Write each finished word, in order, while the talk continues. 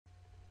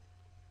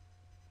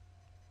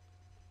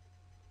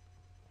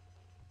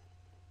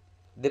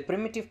The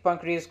primitive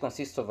pancreas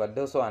consists of a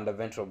dorsal and a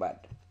ventral bud.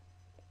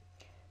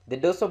 The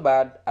dorsal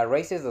bud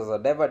arises as a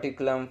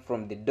diverticulum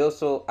from the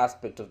dorsal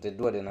aspect of the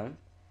duodenum,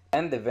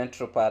 and the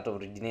ventral part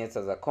originates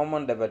as a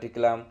common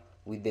diverticulum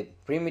with the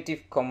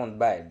primitive common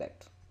bile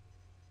duct.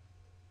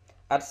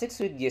 At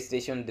 6-week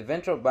gestation, the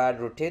ventral bud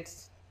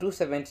rotates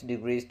 270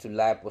 degrees to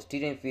lie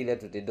posterior inferior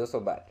to the dorsal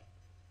bud.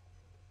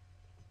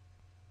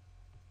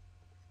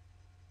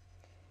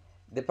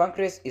 The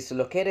pancreas is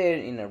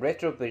located in a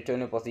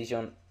retroperitoneum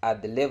position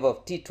at the level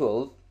of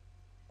T12.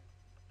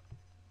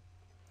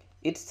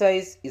 Its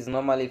size is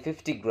normally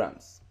 50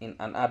 grams in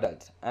an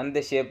adult, and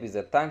the shape is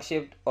a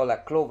tongue-shaped or a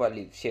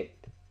clover-leaf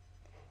shaped.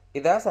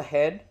 It has a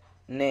head,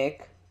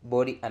 neck,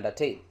 body, and a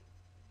tail.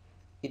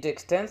 It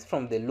extends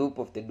from the loop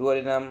of the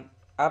duodenum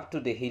up to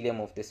the ileum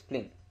of the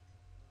spleen.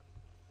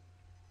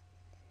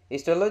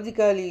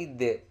 Histologically,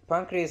 the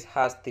pancreas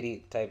has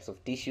 3 types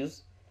of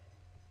tissues: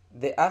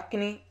 the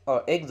acne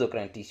or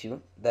exocrine tissue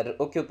that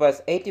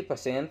occupies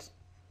 80%,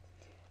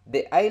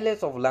 the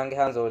islets of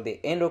Langerhans or the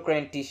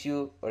endocrine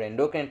tissue or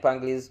endocrine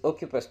pancreas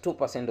occupies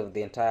 2% of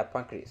the entire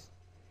pancreas,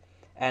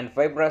 and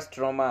fibrous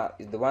stroma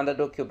is the one that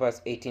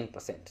occupies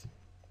 18%.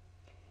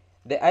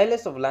 The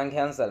islets of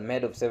Langerhans are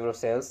made of several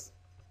cells: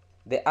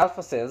 the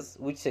alpha cells,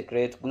 which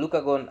secrete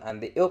glucagon,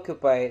 and they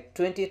occupy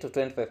 20 to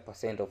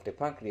 25% of the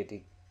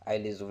pancreatic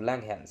islets of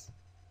Langerhans.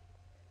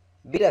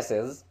 Beta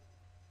cells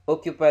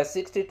occupy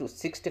 60 to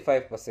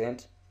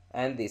 65%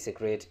 and they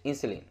secrete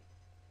insulin.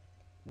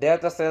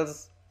 Delta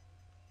cells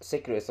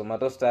secrete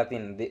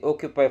somatostatin, they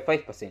occupy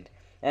 5%,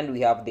 and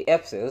we have the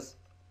F cells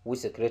which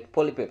secrete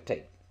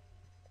polypeptide.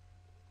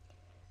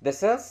 The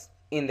cells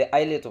in the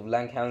islet of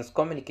Langerhans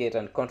communicate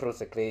and control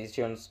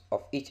secretions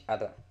of each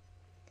other,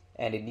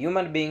 and in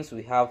human beings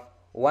we have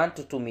 1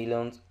 to 2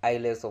 million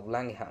islets of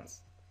Langerhans.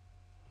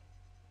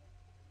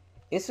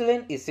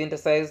 Insulin is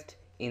synthesized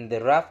in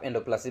the rough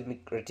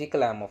endoplasmic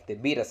reticulum of the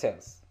beta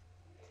cells,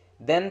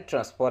 then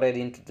transported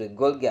into the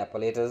Golgi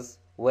apparatus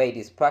where it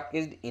is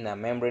packaged in a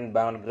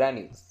membrane-bound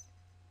granules.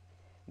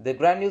 The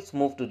granules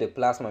move to the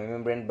plasma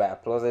membrane by a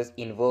process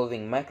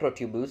involving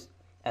microtubules,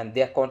 and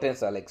their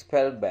contents are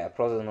expelled by a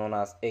process known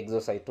as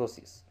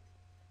exocytosis.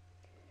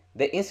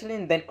 The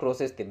insulin then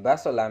crosses the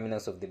basal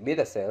laminas of the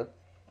beta cell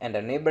and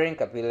a neighboring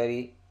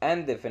capillary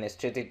and the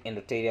fenestrated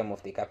endothelium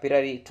of the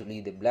capillary to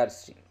leave the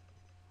bloodstream.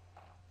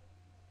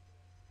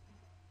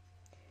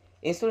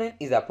 Insulin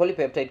is a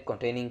polypeptide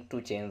containing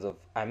 2 chains of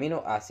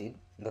amino acid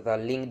that are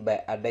linked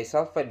by a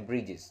disulfide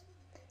bridges,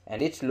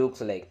 and it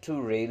looks like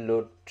 2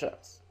 railroad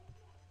tracks.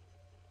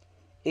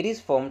 It is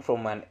formed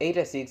from an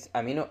 86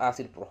 amino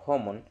acid per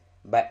hormone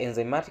by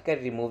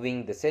enzymatically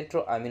removing the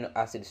central amino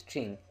acid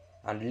string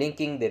and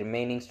linking the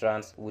remaining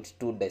strands with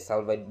 2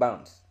 disulfide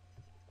bonds.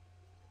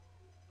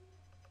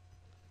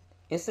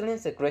 Insulin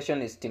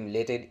secretion is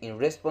stimulated in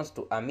response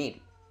to a meal,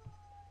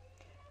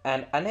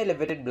 and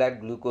unelevated blood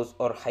glucose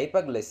or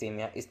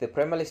hyperglycemia is the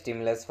primary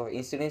stimulus for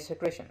insulin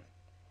secretion.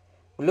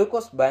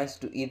 Glucose binds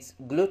to its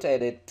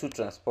glutathione 2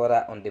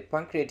 transporter on the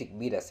pancreatic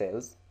beta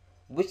cells,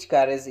 which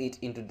carries it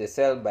into the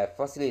cell by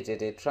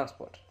facilitated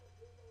transport.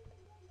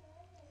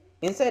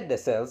 Inside the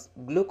cells,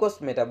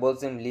 glucose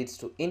metabolism leads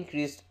to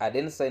increased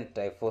adenosine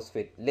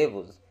triphosphate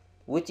levels,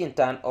 which in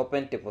turn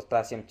open the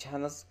potassium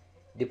channels,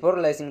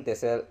 depolarizing the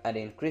cell and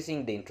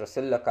increasing the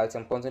intracellular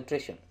calcium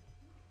concentration.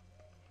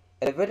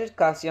 Elevated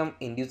calcium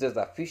induces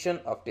a fusion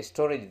of the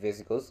storage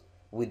vesicles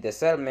with the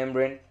cell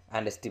membrane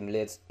and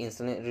stimulates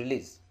insulin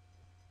release.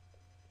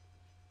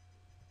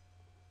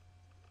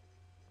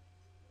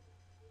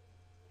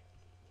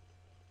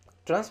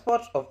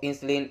 Transport of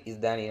insulin is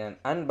done in an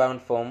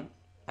unbound form,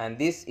 and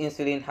this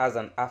insulin has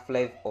an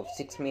half-life of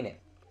 6 minutes.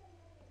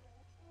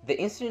 The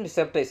insulin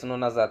receptor is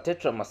known as a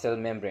tetramer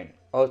membrane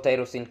or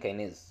tyrosine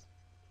kinase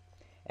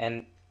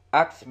and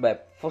acts by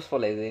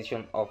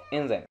phosphorylation of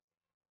enzymes.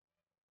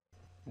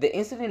 The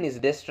insulin is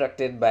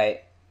destructed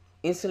by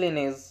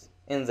insulinase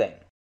enzyme.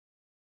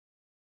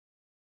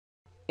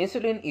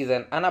 Insulin is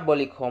an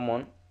anabolic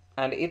hormone,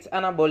 and its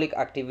anabolic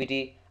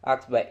activity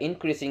acts by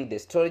increasing the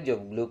storage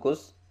of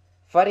glucose,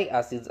 fatty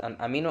acids, and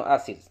amino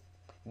acids.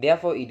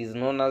 Therefore, it is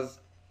known as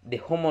the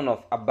hormone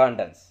of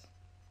abundance.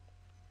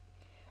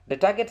 The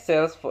target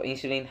cells for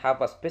insulin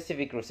have a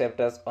specific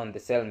receptors on the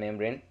cell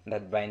membrane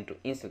that bind to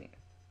insulin.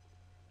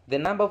 The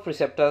number of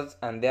receptors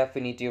and their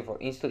affinity for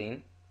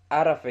insulin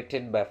are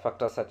affected by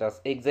factors such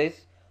as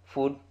exercise,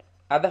 food,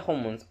 other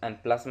hormones,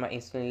 and plasma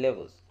insulin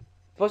levels.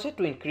 Exposure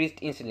to increased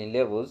insulin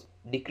levels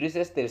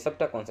decreases the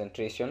receptor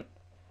concentration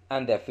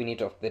and the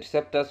affinity of the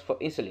receptors for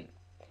insulin,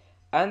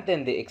 and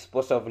then the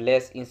exposure of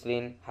less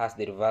insulin has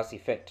the reverse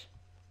effect.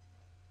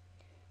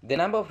 The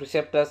number of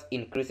receptors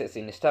increases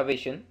in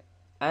starvation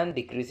and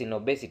decrease in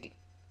obesity.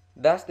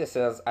 Thus, the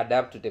cells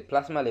adapt to the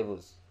plasma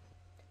levels.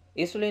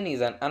 Insulin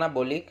is an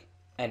anabolic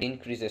and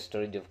increases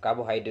storage of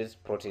carbohydrates,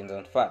 proteins,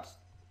 and fats.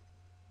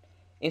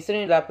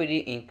 Insulin rapidly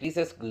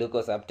increases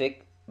glucose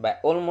uptake by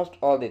almost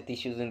all the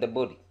tissues in the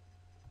body.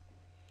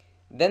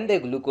 Then the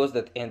glucose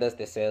that enters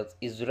the cells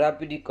is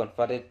rapidly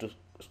converted to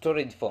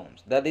storage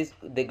forms, that is,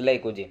 the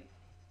glycogen.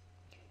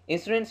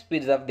 Insulin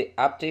speeds up the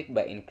uptake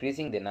by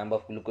increasing the number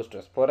of glucose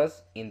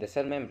transporters in the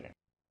cell membrane.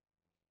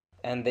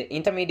 And the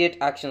intermediate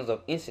actions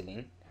of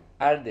insulin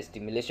are the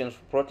stimulation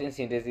of protein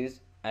synthesis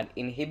and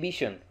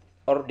inhibition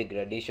or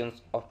degradation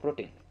of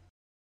protein.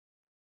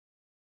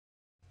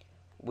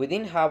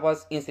 Within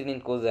hours,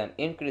 insulin causes an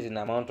increase in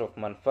amount of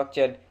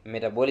manufactured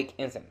metabolic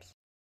enzymes.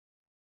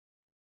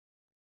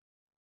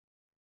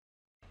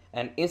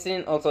 And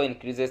insulin also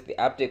increases the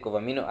uptake of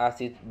amino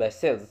acids by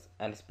cells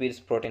and speeds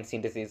protein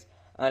synthesis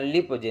and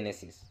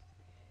lipogenesis.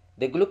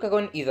 The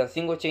glucagon is a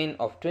single chain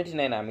of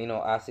 29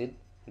 amino acids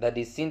that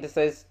is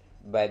synthesized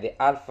by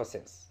the alpha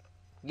cells.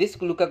 This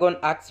glucagon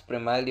acts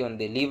primarily on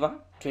the liver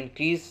to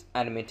increase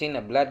and maintain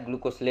a blood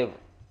glucose level.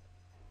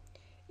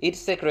 Its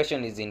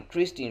secretion is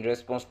increased in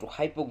response to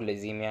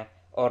hypoglycemia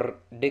or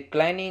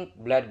declining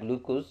blood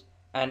glucose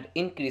and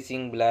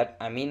increasing blood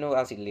amino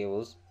acid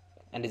levels,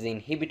 and is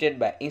inhibited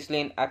by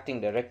insulin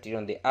acting directly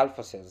on the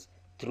alpha cells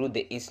through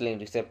the insulin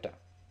receptor.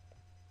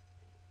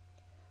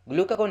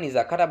 Glucagon is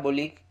a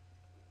catabolic,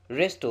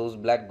 restores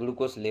blood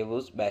glucose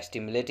levels by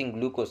stimulating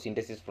glucose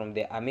synthesis from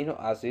the amino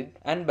acid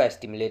and by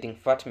stimulating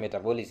fat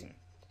metabolism,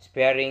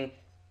 sparing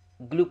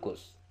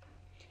glucose.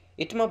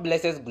 It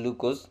mobilizes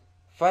glucose,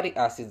 fatty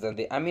acids and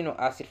the amino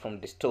acid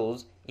from the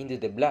stools into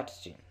the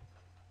bloodstream.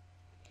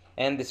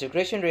 And the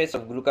secretion rates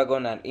of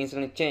glucagon and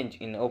insulin change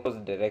in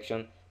opposite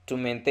direction to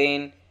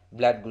maintain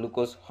blood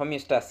glucose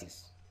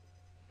homeostasis.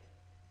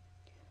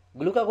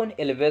 Glucagon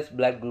elevates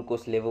blood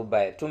glucose level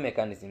by two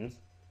mechanisms: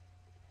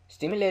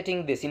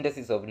 stimulating the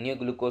synthesis of new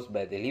glucose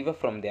by the liver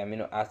from the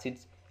amino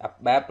acids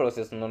by a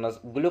process known as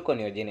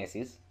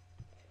gluconeogenesis,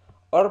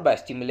 or by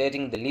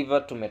stimulating the liver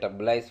to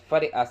metabolize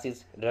fatty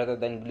acids rather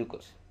than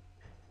glucose.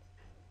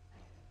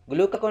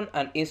 Glucagon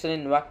and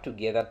insulin work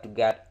together to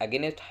guard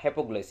against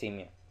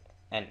hypoglycemia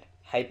and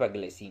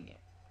hyperglycemia.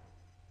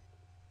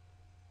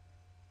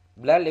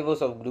 Blood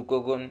levels of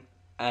glucagon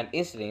and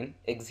insulin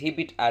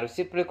exhibit a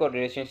reciprocal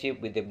relationship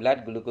with the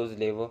blood glucose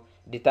level,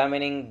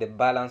 determining the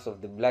balance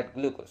of the blood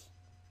glucose.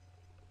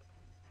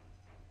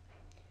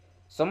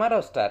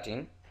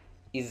 Somatostatin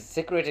is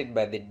secreted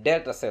by the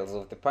delta cells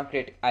of the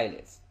pancreatic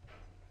islets,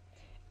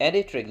 and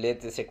it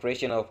regulates the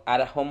secretion of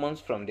other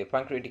hormones from the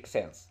pancreatic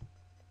cells.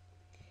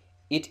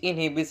 It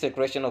inhibits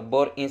secretion of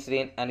both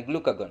insulin and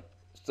glucagon,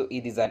 so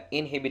it is an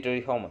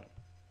inhibitory hormone,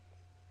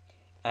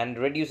 and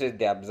reduces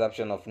the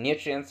absorption of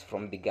nutrients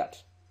from the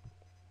gut.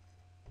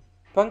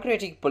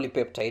 Pancreatic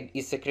polypeptide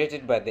is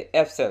secreted by the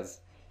F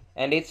cells,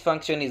 and its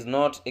function is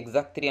not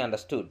exactly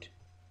understood,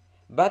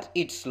 but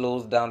it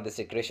slows down the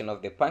secretion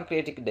of the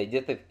pancreatic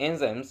digestive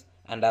enzymes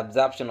and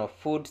absorption of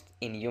foods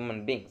in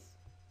human beings.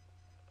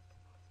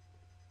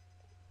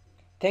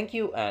 Thank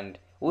you, and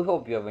we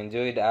hope you have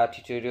enjoyed our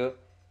tutorial.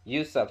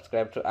 You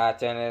subscribe to our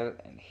channel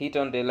and hit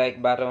on the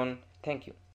like button. Thank you.